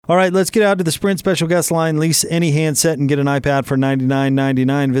All right, let's get out to the Sprint special guest line. Lease any handset and get an iPad for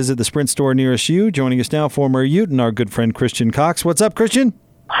 $99.99. Visit the Sprint store nearest you. Joining us now, former Ute and our good friend Christian Cox. What's up, Christian?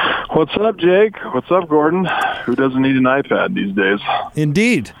 What's up, Jake? What's up, Gordon? Who doesn't need an iPad these days?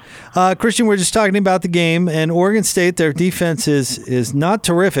 Indeed. Christian, we're just talking about the game, and Oregon State, their defense is not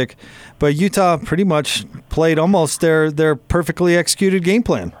terrific, but Utah pretty much played almost their perfectly executed game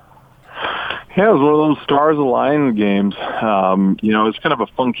plan. Yeah, it was one of those stars aligned games. It's kind of a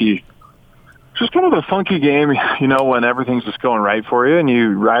funky game, when everything's just going right for you, and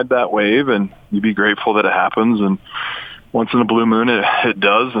you ride that wave, and you be grateful that it happens, and once in a blue moon, it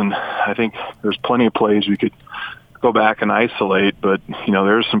does, and I think there's plenty of plays we could go back and isolate, but,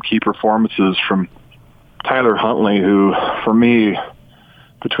 there's some key performances from Tyler Huntley, who, for me,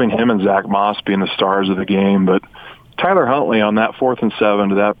 between him and Zach Moss being the stars of the game, but Tyler Huntley on that 4th and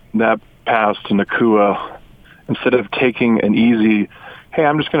 7, that pass to Nakua, instead of taking an easy, hey,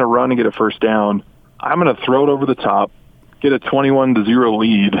 I'm just going to run and get a first down, I'm going to throw it over the top, get a 21-0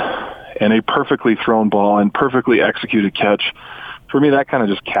 lead, and a perfectly thrown ball and perfectly executed catch. For me, that kind of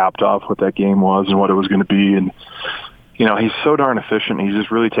just capped off what that game was and what it was going to be. And, he's so darn efficient. He's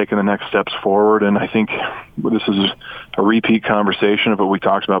just really taking the next steps forward. And I think this is a repeat conversation of what we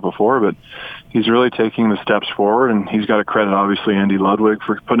talked about before, but he's really taking the steps forward. And he's got to credit, obviously, Andy Ludwig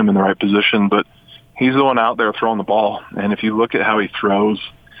for putting him in the right position. But he's the one out there throwing the ball. And if you look at how he throws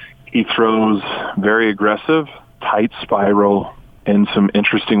very aggressive, tight spiral, in some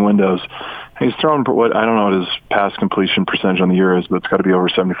interesting windows. He's thrown what I don't know what his pass completion percentage on the year is, but it's got to be over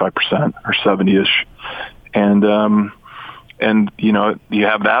 75% or 70-ish. And you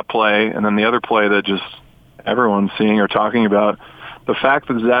have that play, and then the other play that just everyone's seeing or talking about, the fact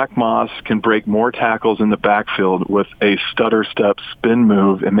that Zach Moss can break more tackles in the backfield with a stutter step spin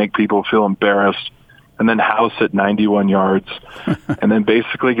move and make people feel embarrassed, and then house it 91 yards, and then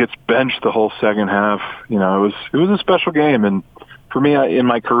basically gets benched the whole second half. It was a special game. And for me, in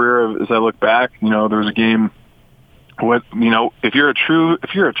my career, as I look back, there was a game. If you're a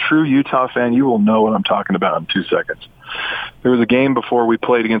true Utah fan, you will know what I'm talking about in 2 seconds. There was a game before we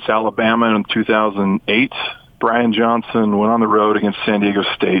played against Alabama in 2008. Brian Johnson went on the road against San Diego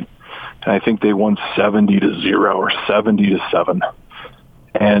State, and I think they won 70-0 or 70-7,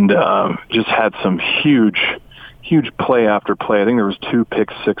 and just had some huge play after play. I think there was 2 pick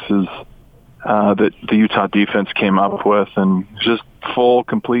sixes that the Utah defense came up with, and just full,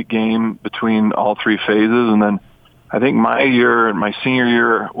 complete game between all 3 phases. And then I think my senior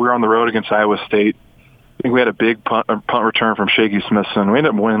year, we were on the road against Iowa State. I think we had a big punt return from Shaky Smithson. We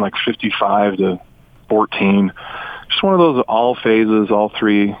ended up winning like 55-14. Just one of those all phases, all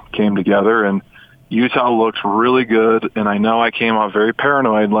 3 came together, and Utah looked really good. And I know I came off very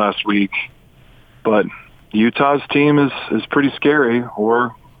paranoid last week, but Utah's team is pretty scary,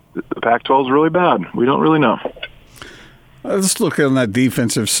 or the Pac-12 is really bad. We don't really know. Let's look on that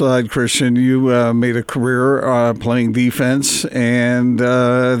defensive side, Christian. You made a career playing defense, and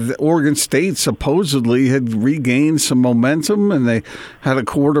Oregon State supposedly had regained some momentum, and they had a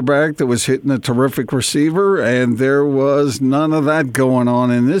quarterback that was hitting a terrific receiver, and there was none of that going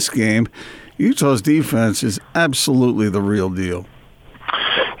on in this game. Utah's defense is absolutely the real deal.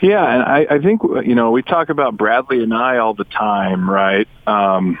 Yeah, and I think, we talk about Bradley and I all the time, right?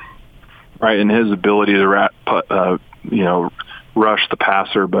 Right, and his ability to rush the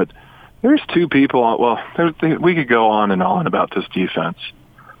passer. But there's 2 people, we could go on and on about this defense.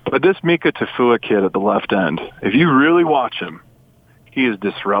 But this Mika Tafua kid at the left end, if you really watch him, he is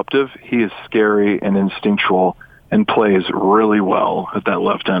disruptive, he is scary and instinctual, and plays really well at that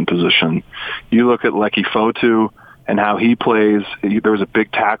left end position. You look at Leki Fotu and how he plays. There was a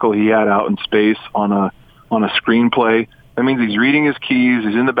big tackle he had out in space on a screenplay. That means he's reading his keys,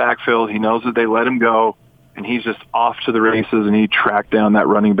 he's in the backfield, he knows that they let him go, and he's just off to the races, and he tracked down that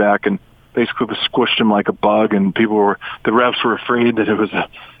running back and basically squished him like a bug, and the refs were afraid that it was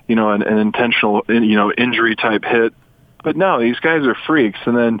an intentional, injury type hit. But no, these guys are freaks.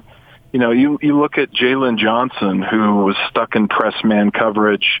 And then, you look at Jalen Johnson, who was stuck in press man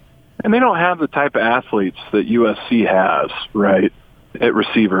coverage, and they don't have the type of athletes that USC has, right, at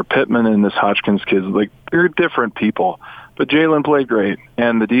receiver. Pittman and this Hodgkins kids, they're different people. But Jalen played great,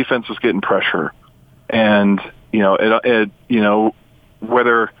 and the defense was getting pressure. And,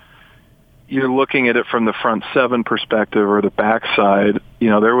 whether you're looking at it from the front 7 perspective or the backside,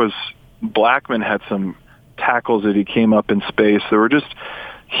 Blackman had some tackles that he came up in space that were just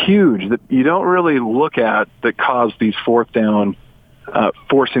huge that you don't really look at, that caused these 4th down,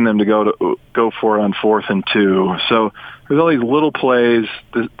 forcing them to go for it on 4th and 2. So there's all these little plays.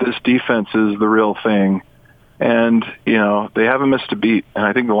 This defense is the real thing. And, they haven't missed a beat. And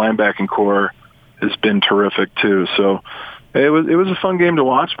I think the linebacking core has been terrific too. So it was a fun game to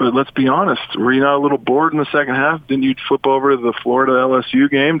watch, but let's be honest. Were you not a little bored in the second half? Didn't you flip over to the Florida LSU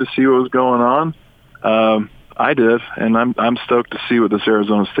game to see what was going on? I did, and I'm stoked to see what this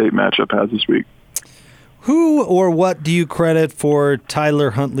Arizona State matchup has this week. Who or what do you credit for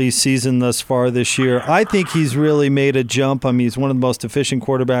Tyler Huntley's season thus far this year? I think he's really made a jump. I mean, he's one of the most efficient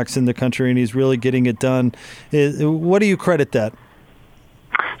quarterbacks in the country, and he's really getting it done. What do you credit that?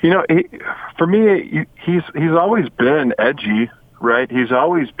 For me, he's always been edgy, right? He's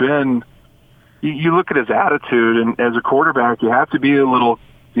always been. You look at his attitude, and as a quarterback, you have to be a little,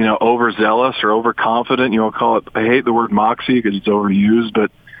 overzealous or overconfident. You want to call it. I hate the word moxie because it's overused,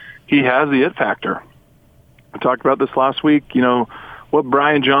 but he has the it factor. I talked about this last week. What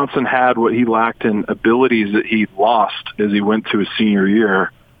Brian Johnson had, what he lacked in abilities that he lost as he went to his senior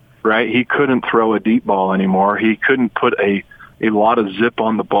year, right? He couldn't throw a deep ball anymore. He couldn't put a lot of zip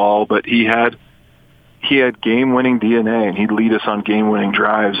on the ball, but he had game-winning DNA, and he'd lead us on game-winning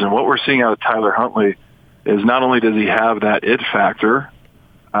drives. And what we're seeing out of Tyler Huntley is not only does he have that it factor,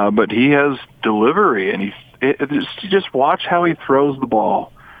 but he has delivery, and just watch how he throws the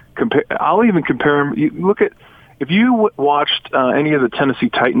ball. I'll even compare him. If you watched any of the Tennessee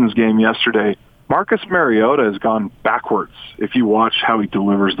Titans game yesterday, Marcus Mariota has gone backwards. If you watch how he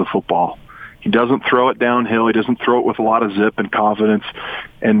delivers the football, he doesn't throw it downhill. He doesn't throw it with a lot of zip and confidence.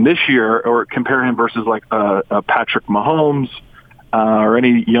 And this year, or compare him versus like Patrick Mahomes or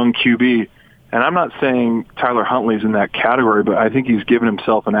any young QB. And I'm not saying Tyler Huntley's in that category, but I think he's given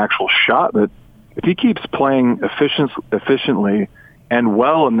himself an actual shot that if he keeps playing efficiently and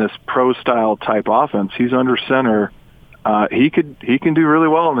well in this pro-style type offense, he's under center. He can do really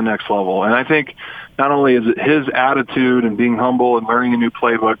well on the next level. And I think not only is it his attitude and being humble and learning a new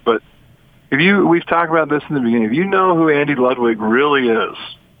playbook, but we've talked about this in the beginning. If you know who Andy Ludwig really is,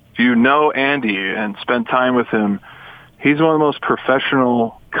 if you know Andy and spend time with him, he's one of the most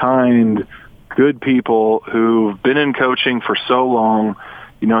professional, kind, good people who've been in coaching for so long.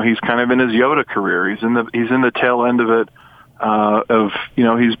 He's kind of in his Yoda career. He's in the tail end of it.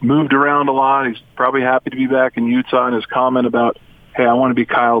 He's moved around a lot. He's probably happy to be back in Utah. And his comment about, hey, I want to be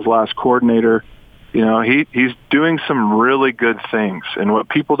Kyle's last coordinator. He's doing some really good things. And what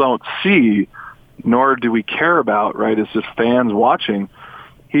people don't see, nor do we care about, right, is just fans watching,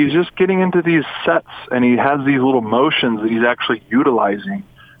 he's just getting into these sets, and he has these little motions that he's actually utilizing,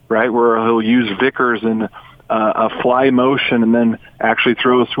 right, where he'll use Vickers in a fly motion and then actually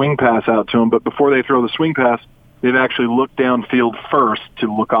throw a swing pass out to him. But before they throw the swing pass, they've actually looked downfield first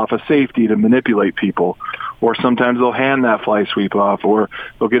to look off a safety to manipulate people. Or sometimes they'll hand that fly sweep off, or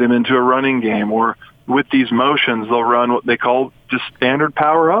they'll get him into a running game, or with these motions, they'll run what they call just standard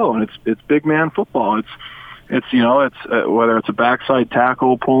power O, and it's big man football. It's whether it's a backside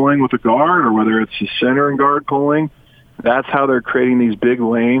tackle pulling with a guard, or whether it's a center and guard pulling. That's how they're creating these big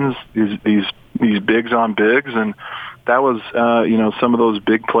lanes, these bigs on bigs, and that was some of those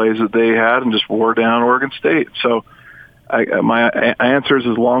big plays that they had and just wore down Oregon State. So my answer is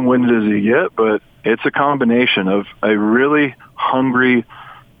as long-winded as you get, but it's a combination of a really hungry,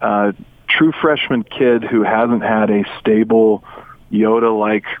 true freshman kid who hasn't had a stable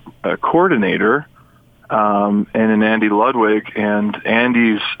Yoda-like coordinator, and an Andy Ludwig, and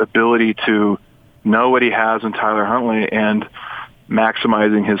Andy's ability to know what he has in Tyler Huntley and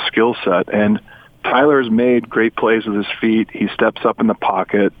maximizing his skill set. And Tyler's made great plays with his feet. He steps up in the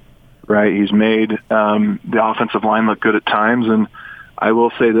pocket, right? He's made the offensive line look good at times. And I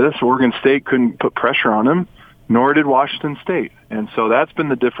will say this, Oregon State couldn't put pressure on him, nor did Washington State. And so that's been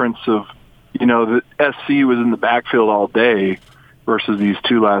the difference of, the SC was in the backfield all day versus these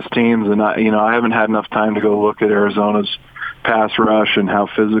two last teams. And I haven't had enough time to go look at Arizona's pass rush and how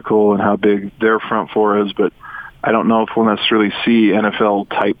physical and how big their front four is, but I don't know if we'll necessarily see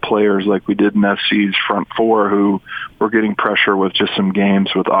NFL-type players like we did in SC's front four who were getting pressure with just some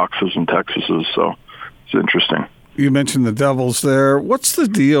games with Oxes and Texases. So it's interesting. You mentioned the Devils there. What's the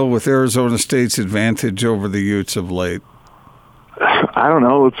deal with Arizona State's advantage over the Utes of late? I don't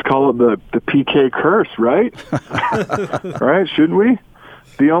know. Let's call it the PK curse, right? Right? Shouldn't we?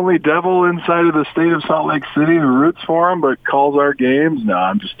 The only devil inside of the state of Salt Lake City who roots for them but calls our games? No,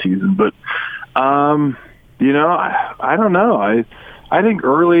 I'm just teasing. But, I don't know. I think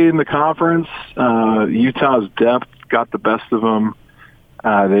early in the conference, Utah's depth got the best of them.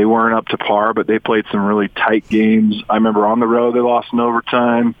 They weren't up to par, but they played some really tight games. I remember on the road they lost in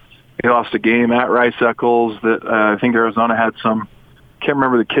overtime. They lost a game at Rice-Eccles that I think Arizona had some. Can't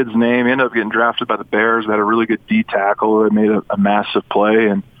remember the kid's name. He ended up getting drafted by the Bears. They had a really good D tackle. They made a massive play,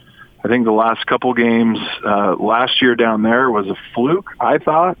 and I think the last couple games last year down there was a fluke, I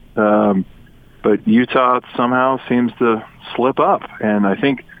thought. But Utah somehow seems to slip up. And I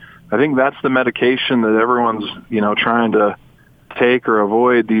think that's the medication that everyone's, trying to take or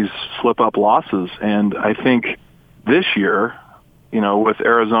avoid these slip-up losses. And I think this year, with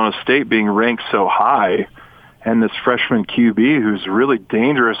Arizona State being ranked so high and this freshman QB who's really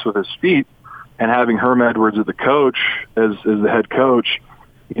dangerous with his feet and having Herm Edwards as the head coach,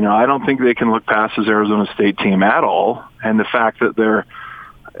 I don't think they can look past this Arizona State team at all. And the fact that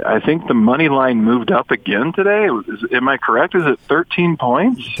I think the money line moved up again today. Am I correct? Is it 13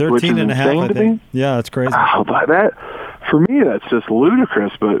 points? 13 and a half, I think. Yeah, that's crazy. Oh, for me, that's just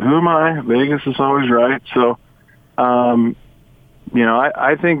ludicrous. But who am I? Vegas is always right. So,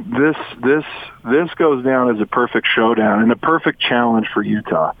 I think this goes down as a perfect showdown and a perfect challenge for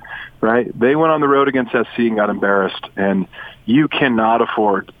Utah, right? They went on the road against SC and got embarrassed, and you cannot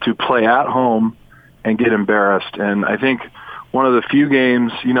afford to play at home and get embarrassed. And I think one of the few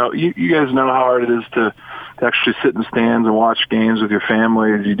games, you guys know how hard it is to actually sit in the stands and watch games with your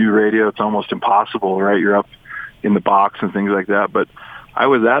family. As you do radio, it's almost impossible, right? You're up in the box and things like that. But I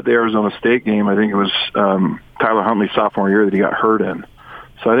was at the Arizona State game. I think it was Tyler Huntley's sophomore year that he got hurt in.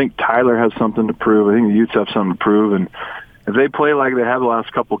 So I think Tyler has something to prove. I think the Utes have something to prove. And if they play like they have the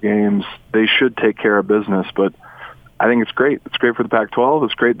last couple games, they should take care of business. But I think it's great. It's great for the Pac-12.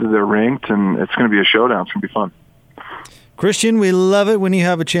 It's great that they're ranked, and it's going to be a showdown. It's going to be fun. Christian, we love it when you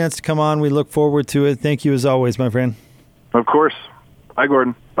have a chance to come on. We look forward to it. Thank you as always, my friend. Of course. Bye,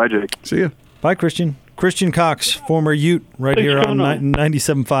 Gordon. Bye, Jake. See you. Bye, Christian. Christian Cox, former Ute, right here on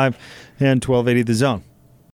 97.5 and 1280 The Zone.